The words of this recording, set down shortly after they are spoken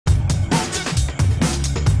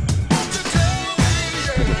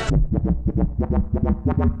Yeah,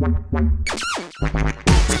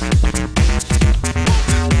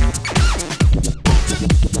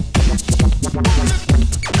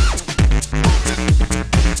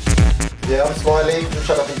 I'm Smiley from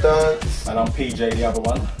Shut Up and Dance. And I'm PJ, the other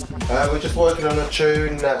one. We're just working on a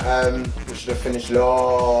tune that we should have finished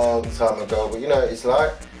long time ago, but you know what it's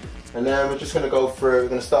like. And then we're just going to go through, we're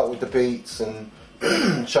going to start with the beats and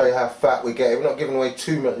show you how fat we get. We're not giving away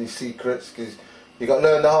too many secrets because you got to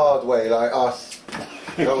learn the hard way like us.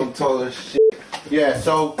 Don't tell us shit. Yeah,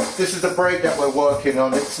 so this is the break that we're working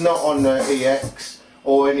on. It's not on the EX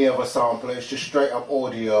or any other sampler, it's just straight up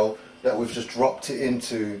audio that we've just dropped it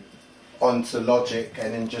onto Logic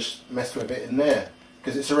and then just messed with it in there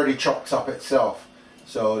because it's already chopped up itself,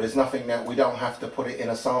 so there's nothing that we don't have to put it in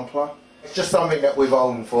a sampler. It's just something that we've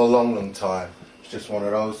owned for a long time. It's just one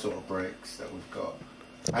of those sort of breaks that we've got.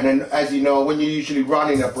 And then, as you know, when you're usually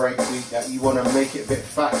running a break beat, that you want to make it a bit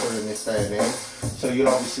fatter in this day and age, so you'll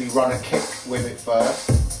obviously run a kick with it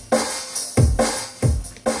first,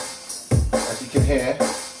 as you can hear.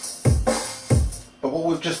 But what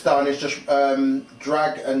we've just done is just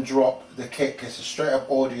drag and drop the kick. It's a straight up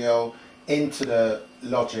audio into the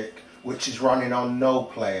Logic, which is running on no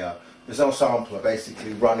player. There's no sampler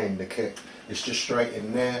basically running the kick. It's just straight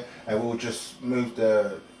in there, and we'll just move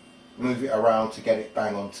it around to get it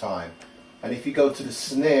bang on time. And if you go to the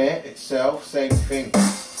snare itself, same thing.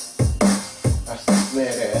 That's the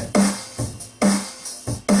snare there.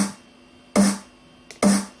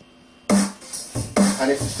 And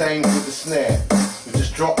it's the same with the snare. We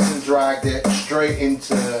just dropped and dragged it straight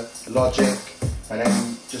into Logic and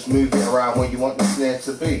then just move it around where you want the snare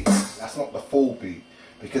to be. That's not the full beat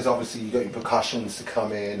because obviously you've got your percussions to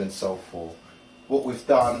come in and so forth. What we've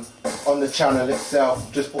done on the channel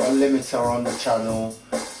itself, just put a limiter on the channel,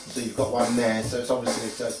 so you've got one there, so it's obviously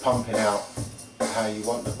it's pumping out how you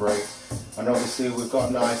want the break. And obviously we've got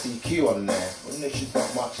a nice EQ on there. There's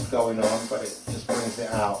not much going on, but it just brings it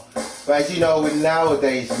out. But as you know, with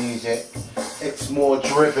nowadays music, it's more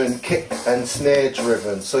driven, kick and snare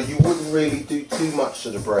driven, so you wouldn't really do too much to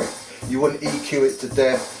the break. You wouldn't EQ it to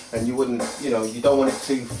death, and you wouldn't, you know, you don't want it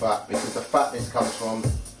too fat because the fatness comes from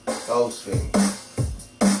those things.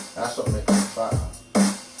 That's what makes it fatter.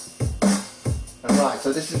 And right,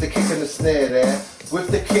 so this is the kick and the snare there. With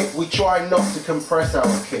the kick, we try not to compress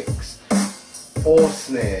our kicks or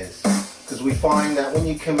snares, because we find that when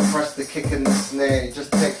you compress the kick and the snare, it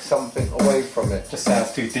just takes something away from it. Just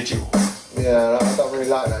sounds too digital. Yeah, I don't really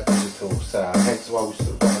like that digital sound, hence why we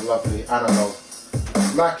still got a lovely analog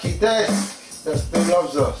Mackie desk that still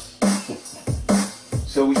loves us.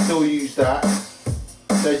 So we still use that.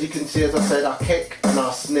 So as you can see, as I said, our kick and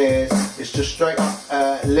our snares, it's just straight up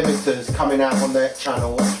limiters coming out on their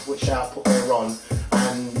channel, which output they're on,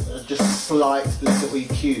 and just a slight little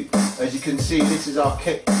EQ. As you can see, this is our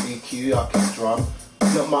kick EQ, our kick drum.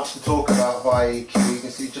 Not much to talk about via EQ, you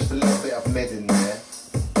can see just a little bit of mid in there.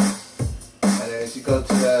 And then as you go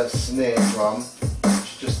to the snare drum,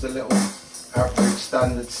 it's just a little average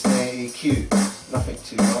standard snare EQ, nothing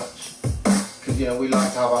too much. Because you know, we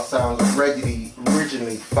like to have our sounds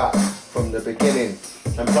originally fat from the beginning.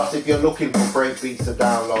 And plus, if you're looking for breakbeats to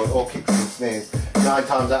download or kicks and snares, 9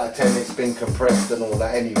 times out of 10 it's been compressed and all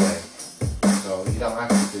that anyway. So you don't have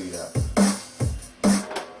to do that.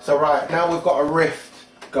 So right, now we've got a riff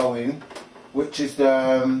going, which is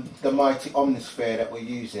the mighty Omnisphere that we're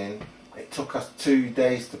using. It took us 2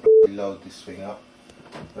 days to load this thing up.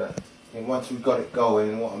 But once we got it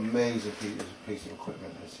going, what an amazing piece of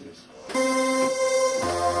equipment this is.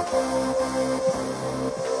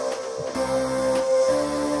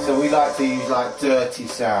 So we like to use like dirty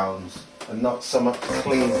sounds and not so much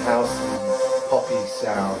clean house poppy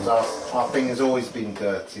sounds. Our thing has always been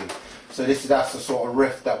dirty. So that's the sort of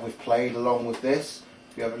riff that we've played along with this.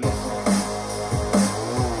 If you have a listen.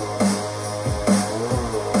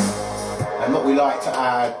 And what we like to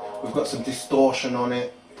add, we've got some distortion on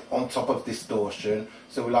it, on top of distortion,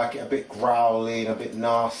 so we like it a bit growly and a bit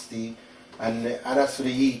nasty. And as for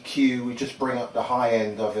the EQ, we just bring up the high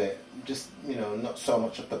end of it, just, you know, not so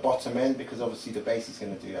much at the bottom end, because obviously the bass is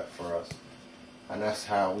going to do that for us. And that's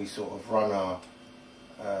how we sort of run our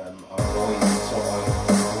noise sort of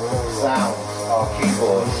sounds, our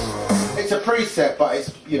keyboards. It's a preset, but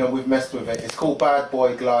it's, you know, we've messed with it. It's called Bad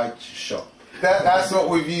Boy Glide Shot. That's what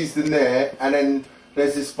we've used in there. And then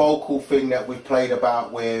there's this vocal thing that we've played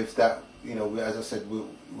about with that, you know, as I said,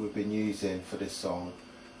 we've been using for this song.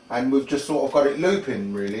 And we've just sort of got it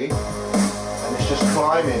looping, really. And it's just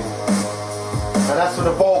climbing. And that's for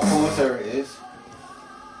the vocals, there it is.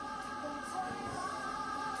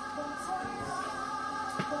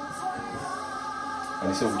 and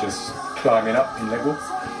it's all just climbing up in level.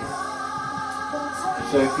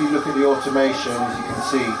 So if you look at the automation, as you can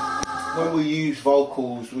see, when we use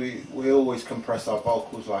vocals, we always compress our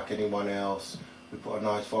vocals like anyone else. We put a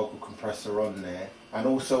nice vocal compressor on there, and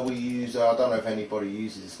also we use, I don't know if anybody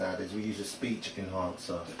uses this nowadays, we use a speech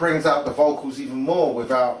enhancer. It brings out the vocals even more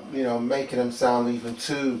without, you know, making them sound even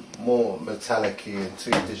too more metallic-y and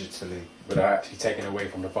too digitally. Without actually taking away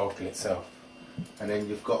from the vocal itself. And then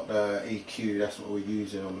you've got the EQ, that's what we're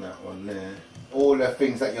using on that one there. All the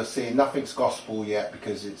things that you're seeing, nothing's gospel yet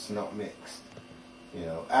because it's not mixed. You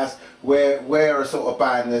know, as we're a sort of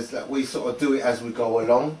band that we sort of do it as we go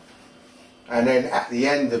along, and then at the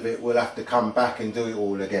end of it we'll have to come back and do it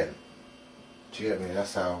all again. Do you get me?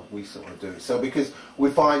 That's how we sort of do it. So because we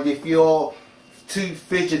find if you're too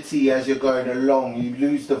fidgety as you're going along, you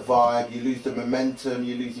lose the vibe, you lose the momentum,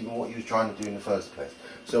 you lose even what you were trying to do in the first place.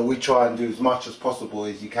 So we try and do as much as possible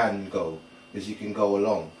as you can go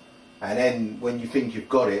along. And then when you think you've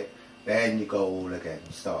got it, then you go all again,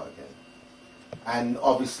 start again. And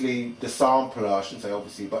obviously the sampler, I shouldn't say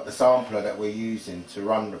obviously, but the sampler that we're using to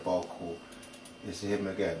run the vocal is him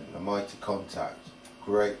again, the Mighty Contact.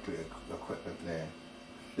 Great bit of equipment there.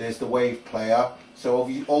 There's the wave player. So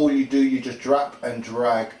all you do, you just drop and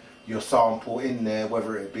drag your sample in there,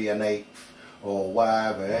 whether it be an 8th or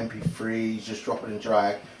whatever, MP3, you just drop it and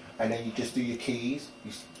drag, and then you just do your keys.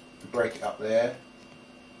 You break it up there,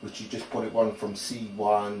 which you just put it one from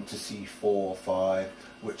C1 to C4 or 5,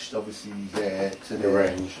 which obviously is there to the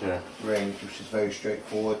range, yeah. Range, which is very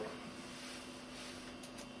straightforward.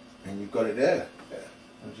 And you've got it there. Yeah.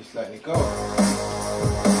 I'm just letting it go.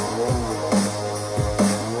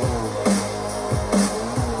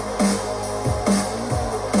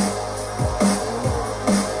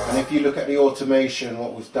 If you look at the automation,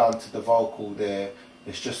 what was done to the vocal there,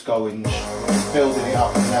 it's just going, just building it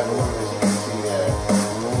up in level, as you can see there.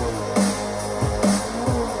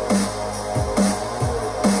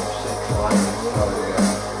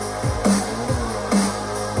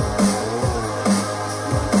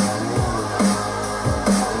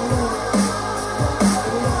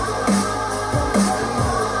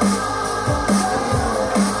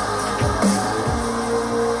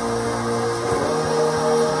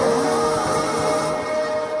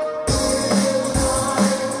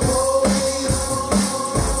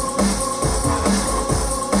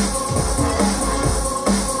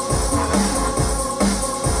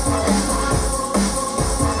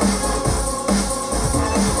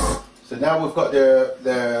 Now we've got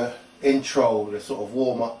the intro, the sort of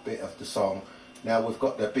warm-up bit of the song. Now we've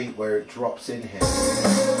got the beat where it drops in here.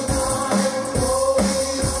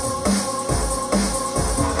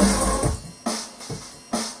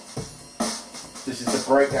 This is the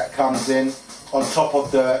break that comes in on top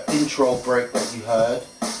of the intro break that you heard.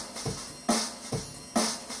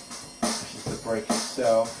 This is the break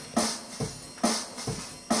itself.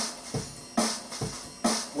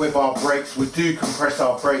 With our breaks, we do compress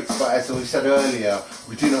our breaks, but as we said earlier,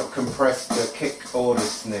 we do not compress the kick or the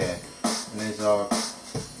snare. And there's our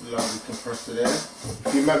lovely compressor there.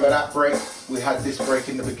 If you remember that break, we had this break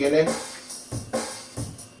in the beginning.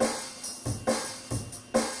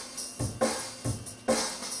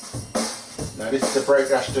 Now this is the break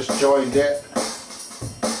that's just joined it.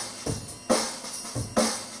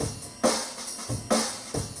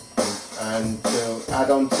 And to add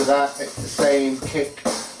on to that, it's the same kick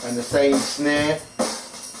and the same snare,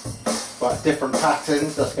 but different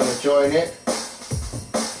patterns that's going to join it.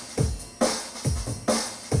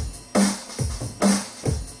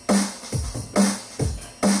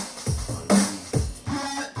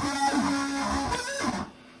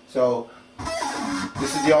 So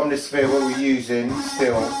this is the Omnisphere what we're using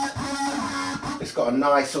still. It's got a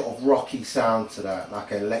nice sort of rocky sound to that,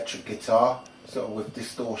 like an electric guitar, sort of with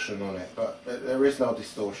distortion on it, but there is no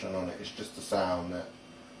distortion on it, it's just the sound that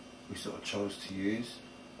we sort of chose to use.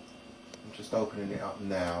 I'm just opening it up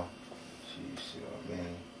now so you see what I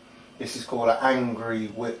mean. This is called an Angry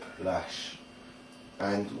Whiplash,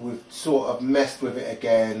 and we've sort of messed with it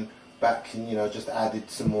again back and, you know, just added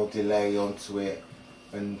some more delay onto it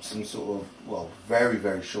and some sort of, well,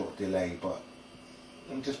 very short delay, but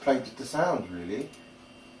and just played with the sound really,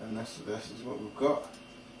 and this is what we've got.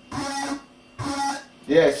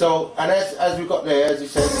 Yeah, so, and as we've got there, as you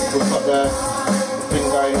said, we've got the thing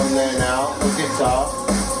going on there now, the guitar.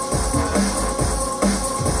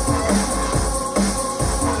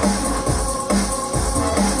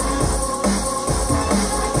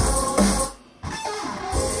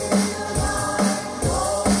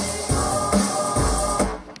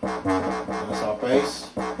 That's our bass.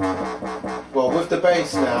 Well, with the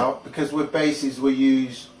bass now, now, because with basses we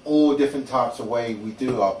use all different types of way we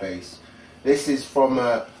do our bass. This is from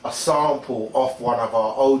a sample off one of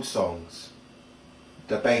our old songs.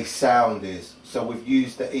 The bass sound is. So we've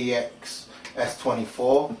used the EX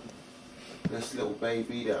S24. This little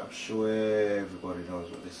baby that I'm sure everybody knows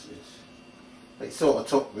what this is. It sort of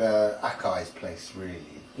took the Akai's place, really.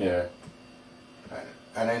 Yeah.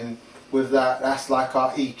 And then with that, that's like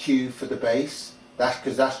our EQ for the bass. That's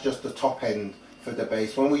because that's just the top end for the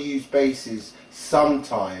bass. When we use basses,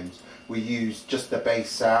 sometimes we use just the bass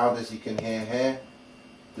sound, as you can hear here.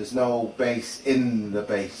 There's no bass in the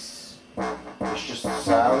bass. It's just the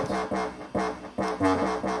sound.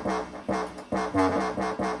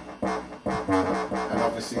 And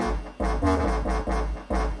obviously,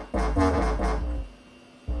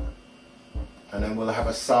 and then we'll have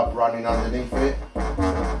a sub running underneath it.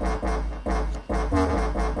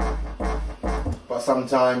 But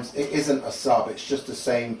sometimes it isn't a sub, it's just the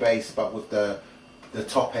same bass but with the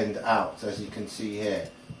top end out, as you can see here.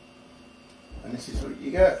 And this is what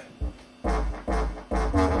you get.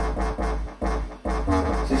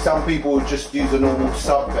 See, some people would just use a normal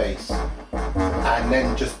sub bass and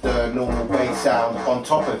then just the normal bass sound on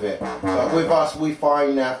top of it. But with us, we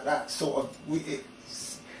find that sort of,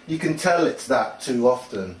 you can tell it's that too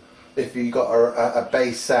often. If you got a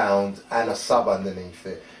bass sound and a sub underneath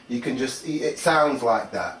it, you can just, it sounds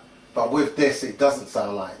like that. But with this, it doesn't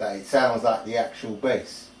sound like that. It sounds like the actual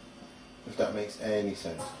bass, if that makes any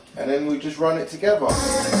sense. And then we just run it together with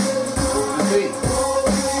the beat.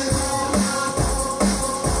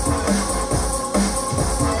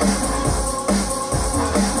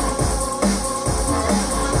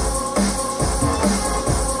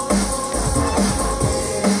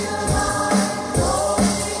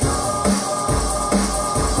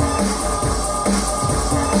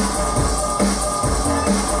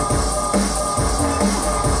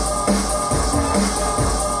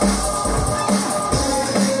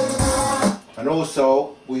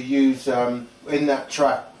 Also, we use in that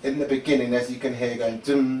track in the beginning, as you can hear, going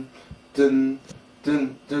dun dun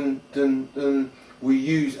dun dun dun dun. We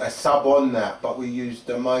use a sub on that, but we use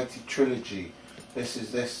the Mighty Trilogy. This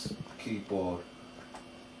is this keyboard,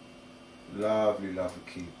 lovely, lovely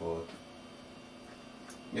keyboard.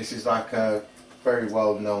 This is like a very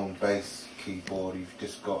well-known bass keyboard. You've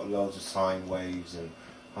just got loads of sine waves and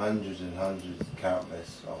hundreds,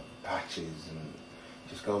 countless of patches and.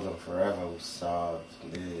 Just goes on forever with subs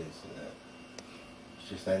and this and that. It's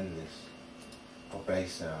just endless of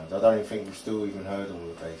bass sounds. I don't even think we've still even heard all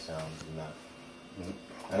the bass sounds in that.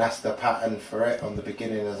 And that's the pattern for it on the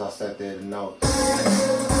beginning, as I said there, the notes.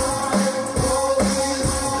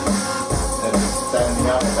 Then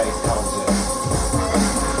the other bass comes in.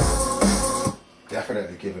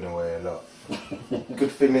 Definitely giving away a lot.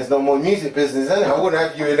 Good thing there's no more music business, isn't it? I wouldn't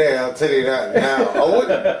have you in there, I'll tell you that now. I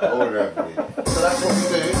wouldn't have you. So that's what we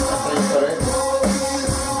do, that's how you got it.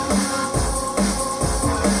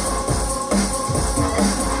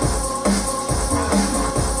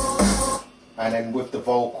 And then with the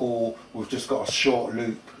vocal, we've just got a short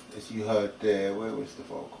loop, as you heard there. Where was the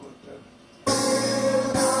vocal again?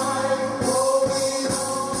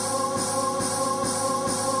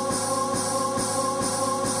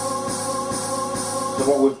 So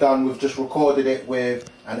what we've done, we've just recorded it with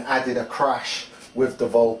and added a crash with the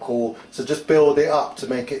vocal. So just build it up to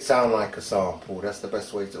make it sound like a sample. That's the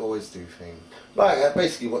best way to always do things. Like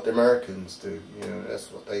basically what the Americans do, you know, that's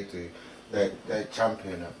what they do. They're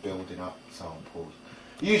champion at building up samples.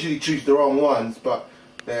 Usually choose the wrong ones, but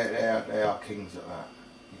they are kings at that.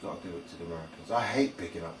 You've got to do it to the Americans. I hate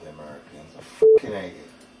picking up the Americans. I fucking hate it.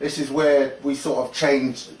 This is where we sort of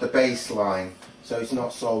change the bass line so it's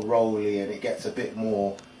not so rolly and it gets a bit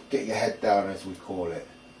more, get your head down as we call it.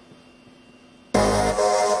 We've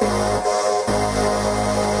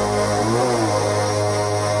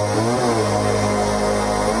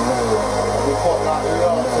got like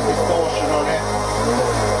lots of distortion on it.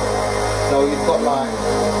 So you've got like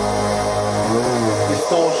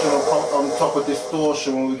distortion on top of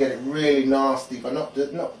distortion when we get it really nasty, but not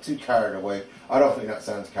too carried away. I don't think that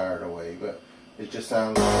sounds carried away, but it just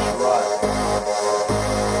sounds right.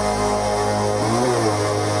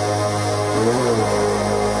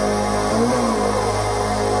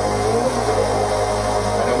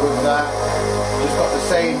 And then with that, just got the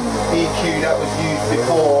same EQ that was used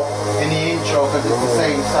before in the intro, because it's the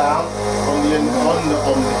same sound on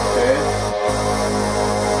this there.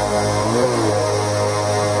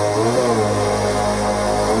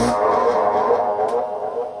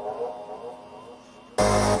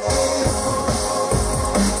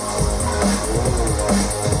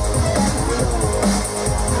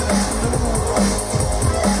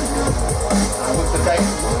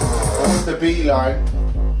 to B line,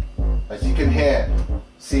 as you can hear.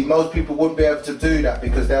 See, most people wouldn't be able to do that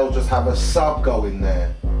because they'll just have a sub going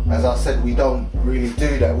there. As I said, we don't really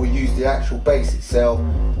do that. We use the actual bass itself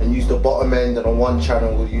and use the bottom end, and on one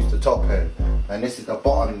channel we'll use the top end. And this is the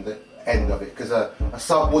bottom end of it, because a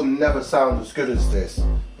sub wouldn't never sound as good as this.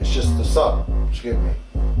 It's just the sub, you get me?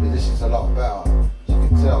 But this is a lot better. As you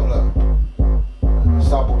can tell, look. The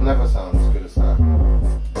sub will never sound as good as that.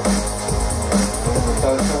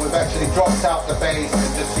 So we've actually dropped out the bass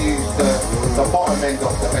and just used the bottom end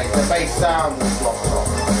of the bass. The bass sound was dropped off.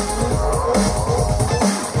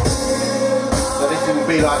 So this will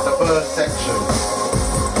be like the first section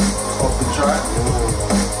of the track.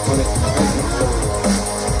 When it's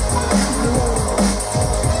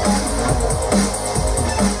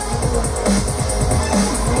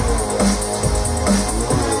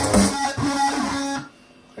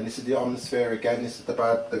and this is the atmosphere again. This is the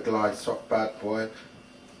glide soft bad boy.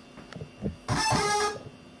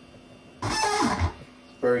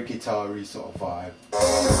 Very guitar-y sort of vibe.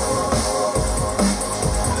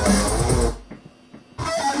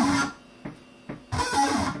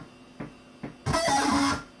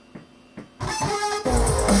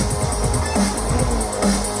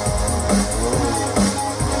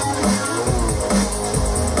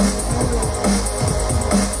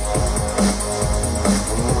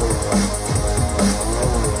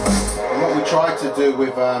 And what we try to do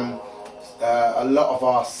with a lot of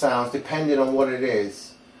our sounds, depending on what it is,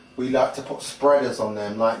 we like to put spreaders on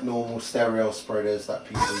them, like normal stereo spreaders that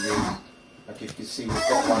people use. Like if you can see, we've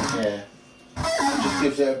got one here. It just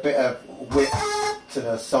gives it a bit of width to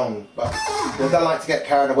the song, but they don't like to get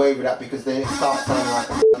carried away with that because then it starts sounding like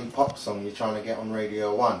a bloody pop song you're trying to get on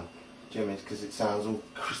Radio 1. Do you know what I mean? Because it sounds all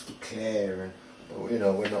crystal clear, and you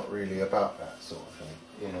know, we're not really about that sort of thing.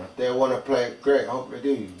 You know, they want to play it great, I hope they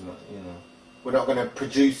do. But, you know, we're not going to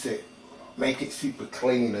produce it, make it super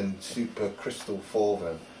clean and super crystal for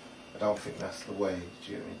them. I don't think that's the way,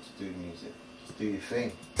 do you know what I mean, to do music. Just do your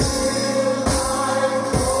thing.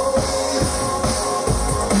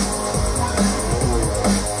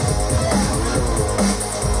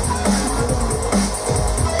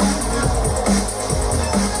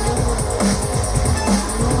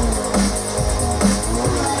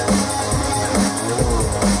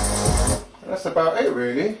 And that's about it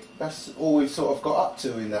really. That's all we've sort of got up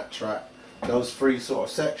to in that track. Those three sort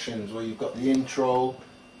of sections where you've got the intro,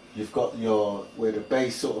 you've got where the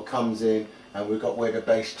bass sort of comes in, and we've got where the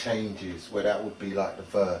bass changes, where that would be like the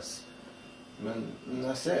verse. And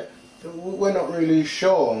that's it. We're not really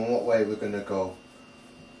sure on what way we're going to go.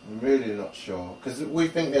 I'm really not sure. Because we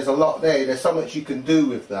think there's a lot there. There's so much you can do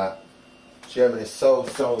with that. German is so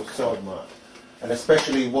much. And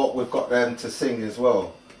especially what we've got them to sing as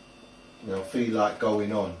well. You know, feel like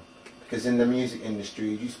going on. Because in the music industry,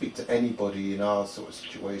 you speak to anybody in our sort of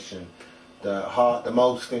situation, the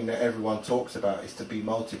most thing that everyone talks about is to be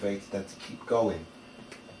motivated and to keep going.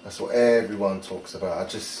 That's what everyone talks about.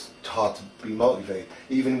 It's just hard to be motivated.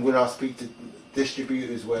 Even when I speak to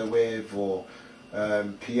distributors we're with, or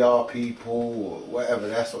PR people, or whatever,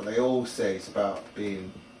 that's what they all say. It's about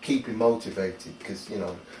keeping motivated, because you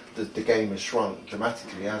know the game has shrunk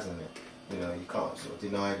dramatically, hasn't it? You know, you can't sort of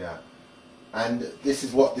deny that. And this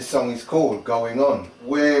is what this song is called, Going On.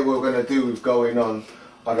 Where we're going to do with Going On,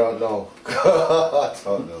 I don't know. I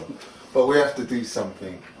don't know. But we have to do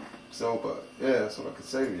something. So, but yeah, that's all I could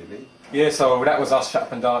say really. Yeah, so that was us Shut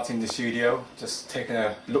Up and Dance in the studio, just taking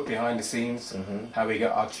a look behind the scenes, how we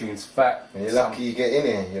get our tunes fat. And you're lucky you get in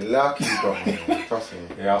here, you're lucky you got in here, trust me.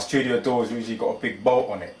 Yeah, our studio doors usually got a big bolt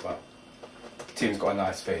on it, but Tim's got a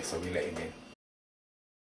nice face, so we let him in.